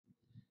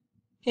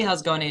Hey,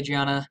 how's it going,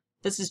 Adriana?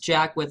 This is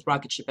Jack with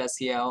Rocket Ship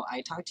SEO. I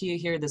talked to you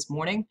here this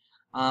morning,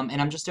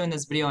 and I'm just doing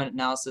this video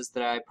analysis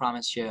that I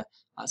promised you.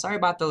 Sorry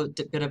about the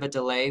bit of a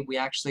delay.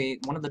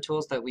 One of the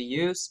tools that we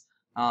use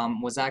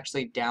was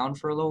actually down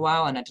for a little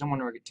while, and I didn't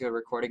want to do a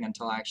recording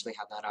until I actually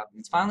had that up.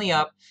 It's finally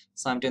up,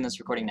 so I'm doing this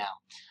recording now.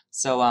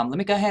 So let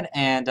me go ahead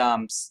and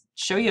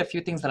show you a few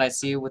things that I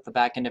see with the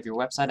back end of your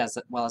website as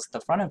well as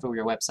the front end of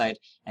your website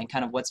and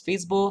kind of what's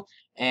feasible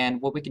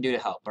and what we can do to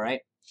help, all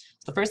right?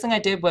 So the first thing I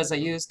did was I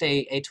used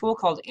a tool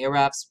called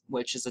Ahrefs,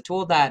 which is a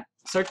tool that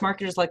search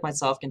marketers like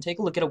myself can take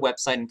a look at a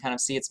website and kind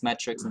of see its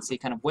metrics and see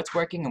kind of what's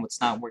working and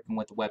what's not working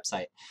with the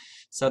website.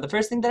 So the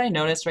first thing that I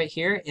noticed right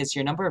here is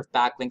your number of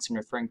backlinks and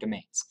referring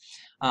domains.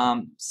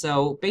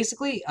 So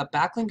basically, a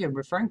backlink and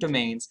referring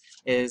domains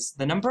is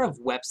the number of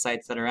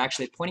websites that are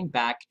actually pointing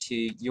back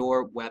to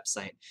your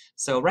website.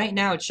 So right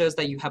now it shows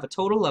that you have a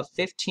total of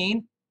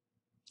 15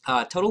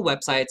 total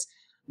websites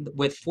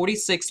with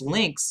 46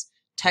 links,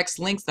 text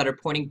links that are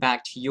pointing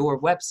back to your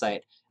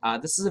website.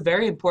 This is a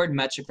very important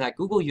metric that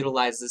Google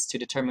utilizes to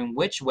determine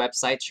which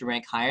website should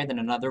rank higher than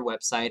another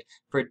website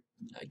for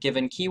a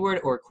given keyword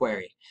or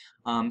query.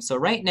 So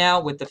right now,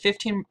 with the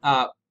 15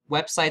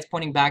 websites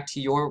pointing back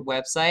to your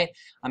website,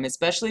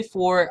 especially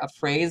for a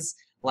phrase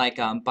like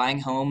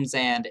buying homes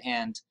and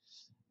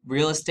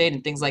real estate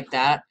and things like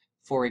that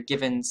for a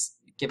given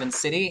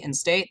city and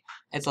state,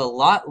 it's a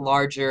lot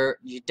larger.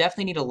 You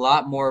definitely need a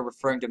lot more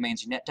referring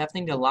domains. You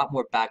definitely need a lot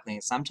more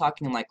backlinks. I'm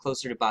talking like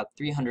closer to about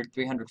 300,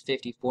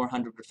 350,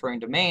 400 referring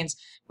domains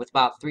with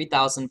about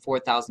 3,000,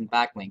 4,000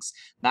 backlinks.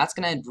 That's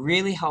going to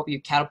really help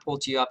you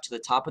catapult you up to the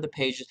top of the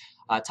page,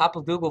 top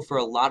of Google for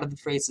a lot of the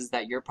phrases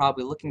that you're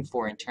probably looking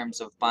for in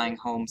terms of buying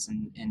homes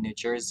in New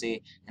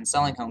Jersey and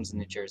selling homes in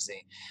New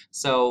Jersey.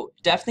 So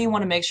definitely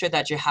want to make sure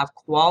that you have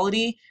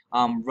quality,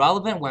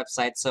 relevant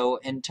websites. So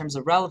in terms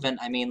of relevant,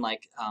 I mean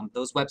like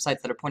those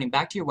websites that are pointing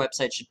back to your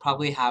website should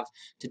probably have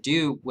to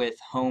do with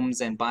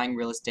homes and buying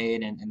real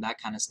estate and that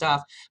kind of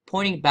stuff,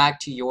 pointing back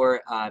to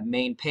your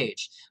main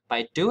page.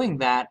 By doing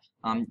that,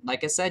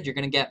 like I said, you're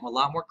going to get a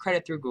lot more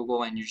credit through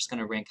Google and you're just going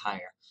to rank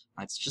higher.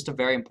 It's just a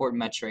very important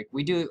metric.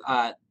 We do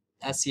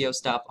SEO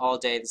stuff all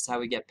day. This is how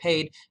we get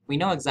paid. We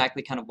know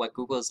exactly kind of what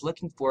Google is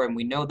looking for, and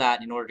we know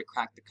that in order to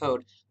crack the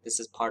code, this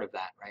is part of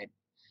that, right?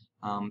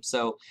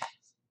 So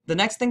the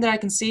next thing that I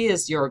can see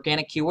is your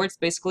organic keywords.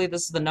 Basically,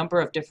 this is the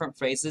number of different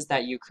phrases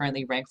that you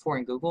currently rank for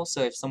in Google.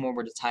 So if someone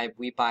were to type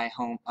 "we buy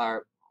home"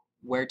 or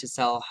 "where to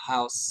sell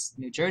house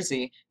New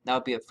Jersey," that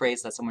would be a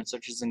phrase that someone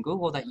searches in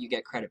Google that you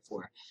get credit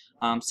for.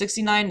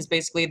 69 is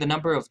basically the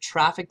number of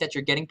traffic that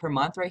you're getting per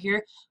month right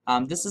here.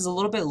 This is a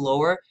little bit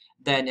lower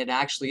than it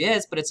actually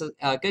is, but it's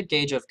a good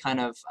gauge of kind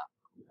of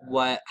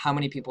how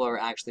many people are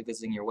actually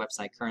visiting your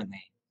website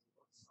currently.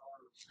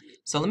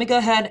 So let me go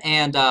ahead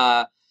and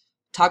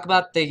talk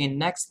about the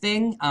next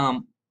thing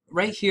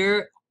right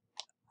here.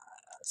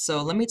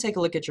 So let me take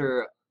a look at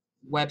your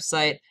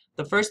website.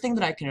 The first thing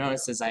that I can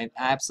notice is I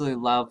absolutely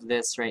love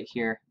this right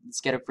here.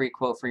 Let's get a free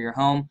quote for your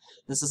home.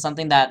 This is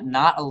something that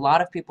not a lot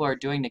of people are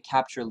doing to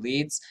capture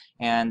leads,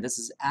 and this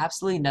is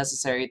absolutely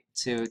necessary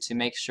to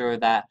make sure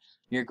that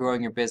you're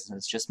growing your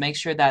business. Just make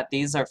sure that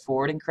these are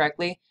forwarding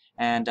correctly.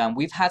 And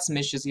we've had some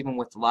issues even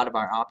with a lot of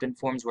our opt-in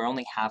forms where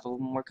only half of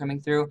them were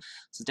coming through.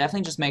 So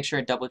definitely just make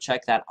sure to double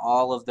check that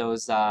all of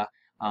those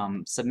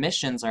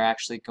submissions are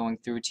actually going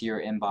through to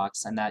your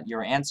inbox and that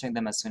you're answering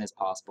them as soon as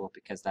possible,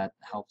 because that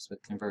helps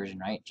with conversion,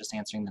 right? Just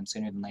answering them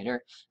sooner than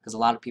later, because a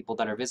lot of people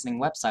that are visiting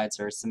websites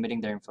are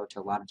submitting their info to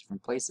a lot of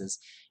different places,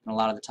 and a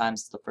lot of the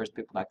times it's the first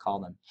people that call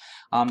them.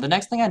 The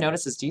next thing I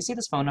noticed is, do you see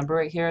this phone number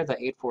right here, the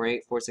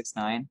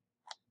 848-469?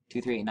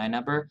 2389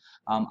 number?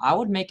 I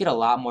would make it a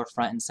lot more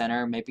front and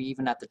center, maybe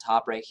even at the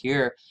top right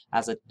here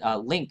as a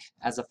link,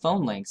 as a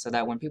phone link, so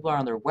that when people are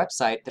on their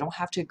website, they don't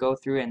have to go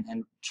through and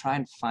try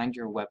and find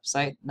your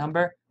website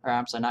number, or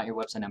I'm sorry, not your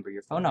website number,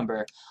 your phone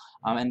number.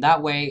 And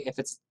that way, if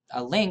it's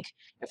a link,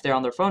 if they're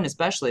on their phone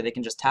especially, they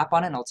can just tap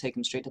on it and it'll take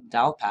them straight to the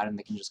dial pad and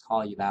they can just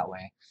call you that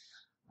way.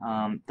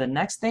 The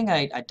next thing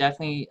I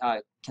definitely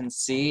can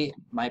see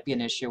might be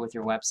an issue with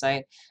your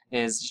website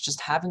is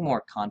just having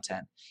more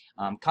content.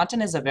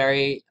 Content is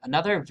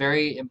another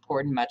very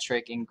important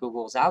metric in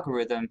Google's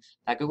algorithm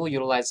that Google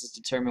utilizes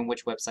to determine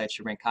which websites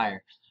should rank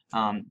higher.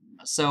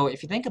 So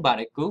if you think about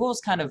it,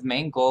 Google's kind of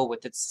main goal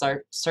with its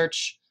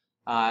search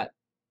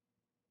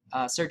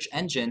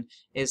engine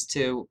is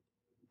to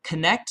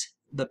connect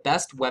the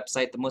best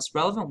website, the most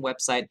relevant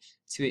website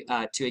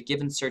to a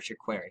given search or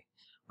query,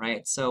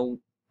 right? So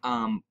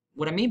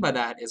what I mean by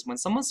that is when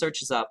someone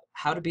searches up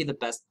how to be the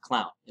best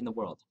clown in the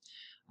world,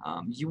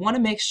 you want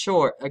to make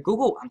sure,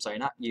 I'm sorry,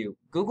 not you,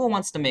 Google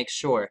wants to make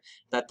sure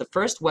that the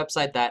first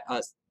website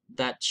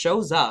that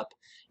shows up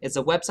is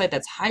a website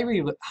that's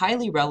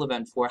highly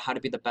relevant for how to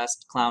be the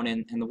best clown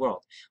in the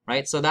world,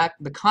 right? So that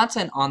the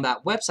content on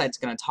that website is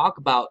going to talk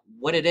about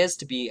what it is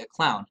to be a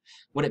clown,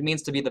 what it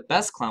means to be the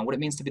best clown, what it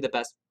means to be the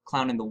best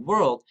clown in the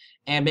world,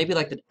 and maybe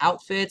like the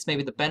outfits,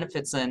 maybe the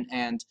benefits and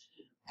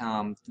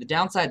the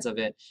downsides of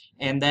it.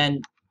 And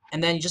then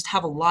and then you just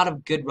have a lot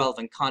of good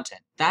relevant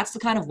content. That's the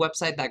kind of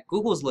website that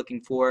Google is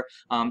looking for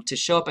to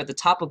show up at the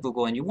top of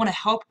Google, and you want to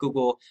help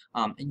Google.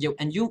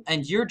 And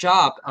your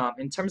job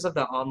in terms of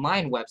the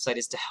online website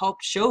is to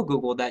help show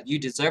Google that you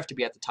deserve to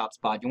be at the top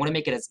spot. You want to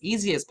make it as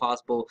easy as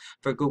possible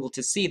for Google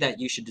to see that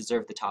you should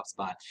deserve the top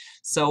spot.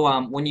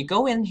 So when you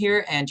go in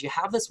here and you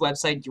have this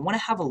website, you want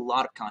to have a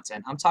lot of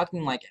content. I'm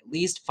talking like at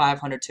least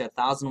 500 to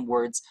 1,000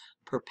 words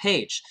per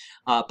page.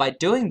 By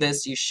doing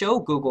this, you show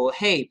Google,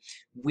 hey,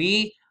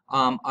 we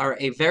are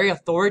a very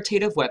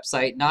authoritative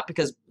website,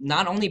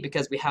 not only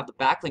because we have the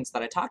backlinks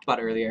that I talked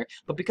about earlier,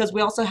 but because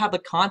we also have the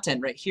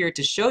content right here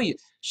to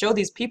show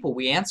these people.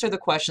 We answer the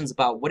questions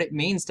about what it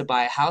means to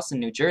buy a house in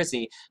New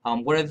Jersey.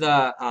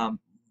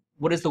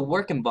 What is the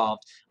work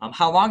involved?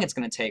 How long it's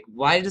going to take?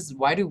 Why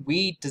do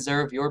we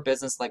deserve your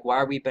business? Like, why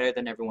are we better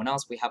than everyone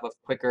else? We have a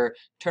quicker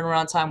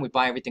turnaround time. We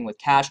buy everything with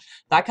cash.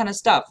 That kind of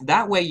stuff.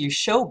 That way, you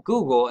show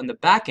Google in the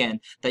back end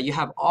that you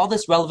have all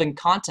this relevant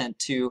content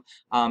to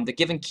the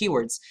given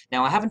keywords.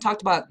 Now, I haven't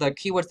talked about the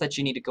keywords that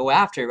you need to go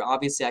after.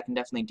 Obviously, I can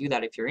definitely do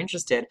that if you're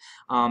interested.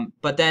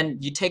 But then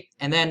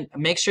then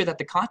make sure that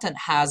the content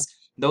has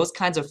those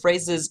kinds of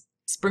phrases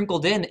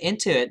sprinkled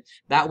into it.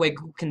 That way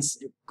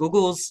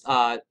Google's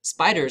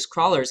spiders,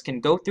 crawlers can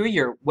go through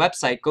your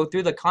website, go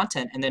through the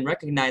content, and then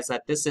recognize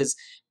that this is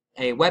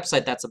a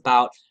website that's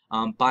about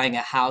buying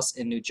a house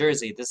in New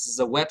Jersey. This is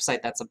a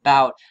website that's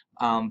about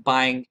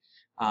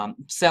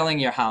selling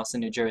your house in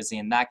New Jersey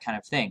and that kind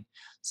of thing.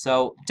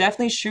 So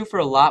definitely shoot for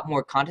a lot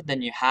more content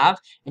than you have,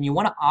 and you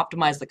want to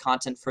optimize the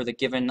content for the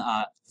given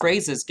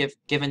phrases,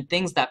 given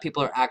things that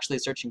people are actually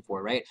searching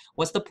for, right?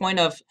 What's the point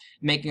of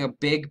making a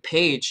big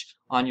page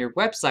on your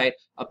website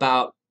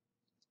about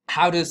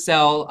how to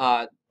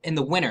sell in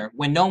the winter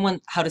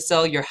when how to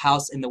sell your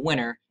house in the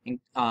winter,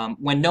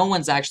 when no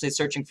one's actually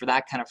searching for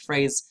that kind of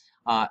phrase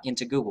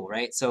into Google,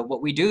 right? So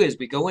what we do is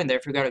we go in there,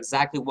 figure out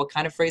exactly what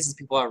kind of phrases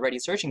people are already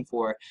searching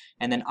for,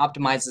 and then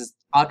optimize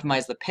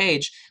the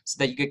page so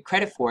that you get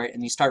credit for it,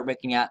 and you start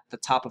ranking at the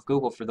top of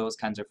Google for those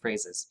kinds of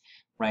phrases,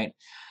 right?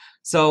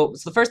 So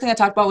the first thing I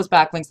talked about was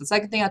backlinks. The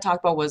second thing I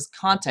talked about was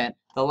content.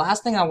 The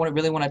last thing I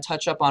really want to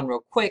touch up on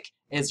real quick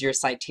is your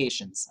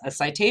citations. A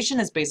citation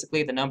is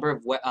basically the number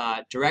of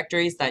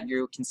directories that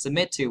you can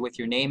submit to with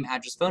your name,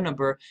 address, phone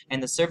number,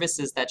 and the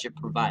services that you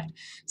provide.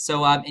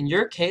 So in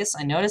your case,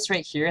 I noticed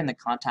right here in the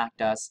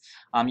Contact Us,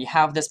 you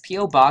have this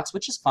P.O. box,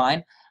 which is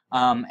fine,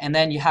 and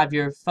then you have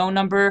your phone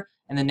number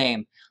and the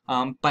name.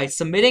 By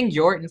submitting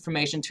your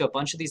information to a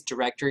bunch of these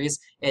directories,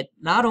 it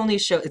not only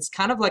shows, it's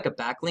kind of like a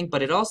backlink,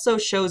 but it also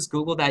shows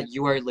Google that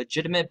you are a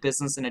legitimate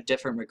business in a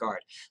different regard.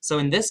 So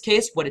in this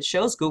case, what it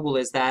shows Google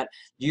is that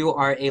you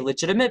are a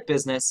legitimate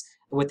business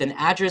with an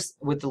address,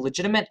 with a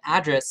legitimate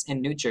address in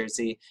New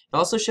Jersey. It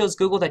also shows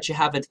Google that you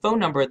have a phone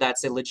number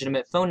that's a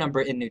legitimate phone number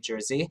in New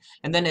Jersey.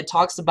 And then it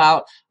talks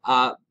about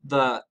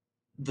the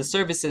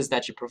services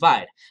that you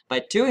provide.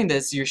 By doing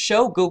this, you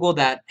show Google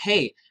that,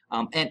 hey,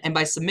 and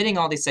by submitting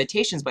all these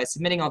citations, by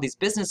submitting all these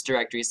business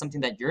directories,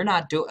 something that you're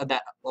not doing,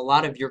 that a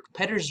lot of your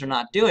competitors are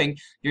not doing,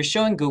 you're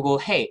showing Google,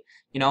 hey,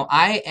 you know,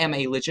 I am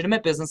a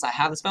legitimate business. I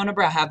have this phone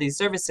number. I have these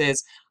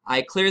services.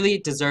 I clearly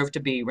deserve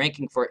to be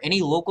ranking for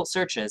any local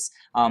searches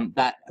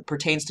that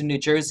pertains to New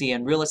Jersey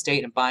and real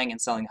estate and buying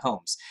and selling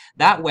homes.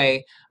 That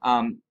way,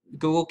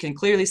 Google can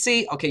clearly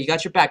see, okay, you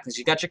got your backlinks,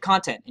 you got your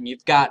content, and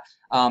you've got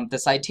the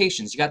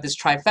citations. You got this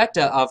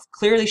trifecta of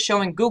clearly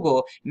showing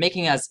Google,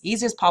 making it as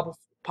easy as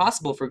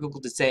possible for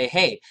Google to say,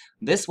 hey,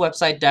 this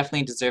website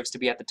definitely deserves to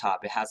be at the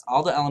top. It has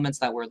all the elements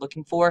that we're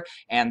looking for,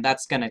 and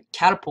that's going to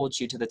catapult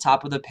you to the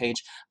top of the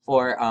page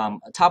for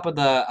top of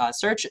the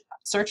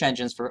search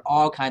engines for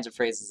all kinds of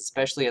phrases,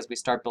 especially as we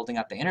start building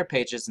up the inner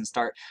pages and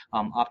start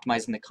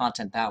optimizing the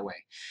content that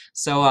way.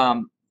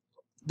 So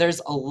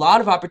there's a lot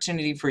of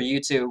opportunity for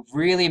you to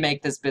really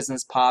make this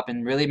business pop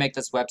and really make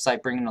this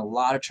website bring in a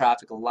lot of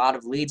traffic, a lot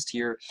of leads to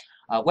your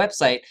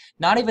website,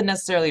 not even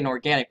necessarily an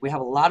organic. We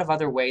have a lot of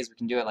other ways we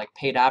can do it, like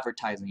paid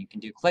advertising. You can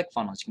do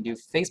ClickFunnels, you can do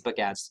Facebook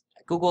ads,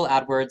 Google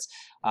AdWords,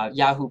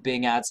 Yahoo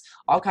Bing ads,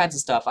 all kinds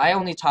of stuff. I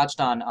only touched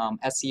on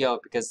SEO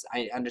because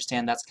I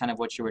understand that's kind of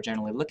what you were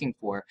generally looking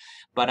for.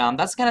 But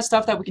that's the kind of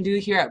stuff that we can do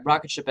here at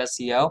Rocketship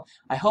SEO.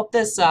 I hope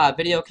this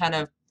video kind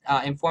of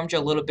informed you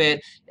a little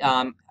bit.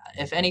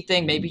 If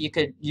anything, maybe you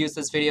could use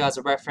this video as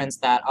a reference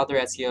that other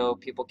SEO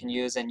people can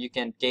use, and you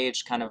can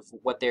gauge kind of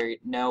what they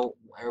know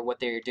or what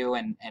they do,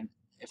 and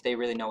if they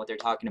really know what they're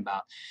talking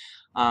about.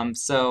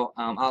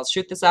 I'll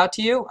shoot this out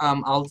to you.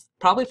 I'll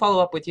probably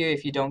follow up with you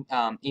if you don't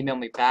email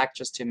me back,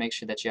 just to make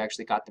sure that you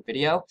actually got the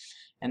video.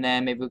 And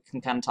then maybe we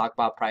can kind of talk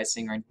about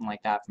pricing or anything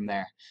like that from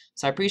there.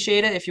 So I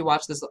appreciate it if you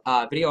watch this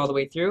video all the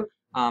way through.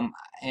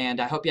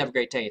 And I hope you have a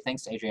great day.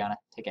 Thanks, Adriana.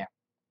 Take care.